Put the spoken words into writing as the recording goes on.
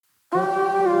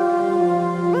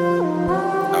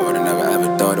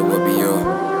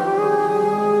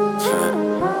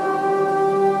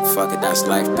Fuck it, that's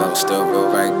life though, still real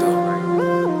right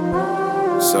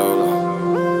though.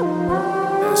 Solo,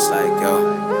 that's like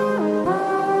yo.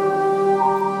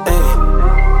 Hey,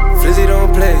 Flizzy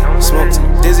don't play, smoke till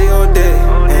I'm dizzy all day.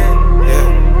 Hey,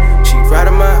 yeah, she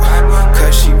riding my,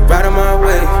 cause she riding my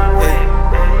way. Hey,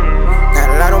 got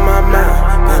a lot on my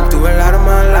mind, been through a lot of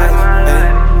my life. Hey,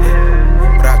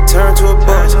 but I turned to a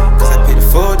boss, cause I paid the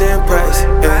full damn price.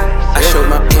 Hey, I showed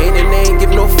my pain and they ain't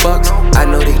give no fucks. I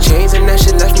know they changed and that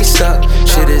shit left me stuck.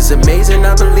 Shit is amazing,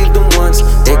 I believe them once.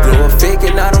 They glow and fake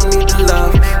and I don't need the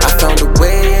love. I found a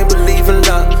way, ain't believe in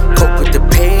luck. Cope with the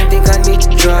pain, think I need the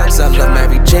drugs. I love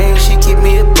Mary Jane, she keep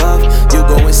me above. You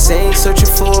go insane, searching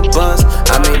for a buzz.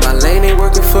 I made my lane, ain't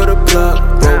working for the plug.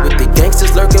 Roll with the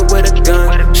gangsters lurking with a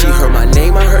gun. She heard my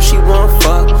name, I heard she want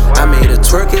fuck. I made her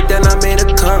twerk it, then I made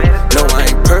her come. No, I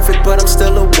ain't perfect, but I'm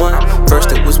still a one. First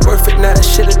it was perfect, now that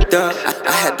shit is done.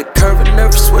 I had the curve and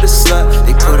nervous with a slut.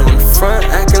 They put her on the front,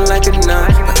 acting like a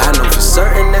nun. But I know for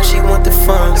certain that she want the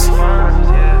funds.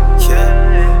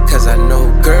 Yeah, cause I know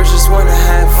girls just wanna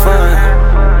have fun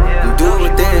and do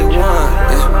what they want.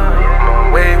 Yeah. I'm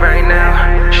on way right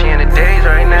now, she in the days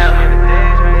right now.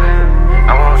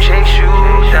 I won't chase you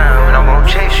down, I won't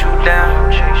chase you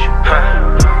down.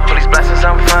 For these blessings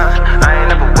I'm fine, I ain't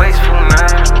never wasteful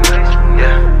now.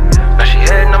 Yeah, now she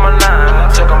heading on my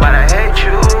line, talking about I hate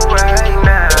you right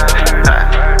now.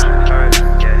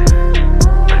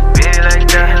 But it be like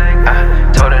that, I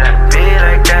told her that it be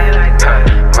like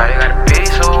that. Why you gotta be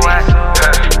so whack?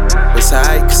 It's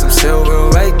alright, cause I'm still real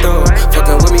right though.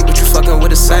 Fucking with me, but you fucking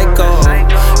with a psycho.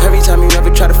 Every time you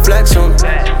ever try to flex on me,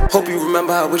 hope you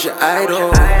remember I was your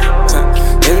idol.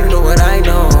 And you know what I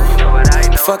know.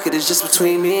 Fuck it, it's just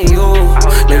between me and you.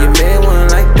 Now your man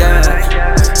wasn't like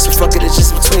that.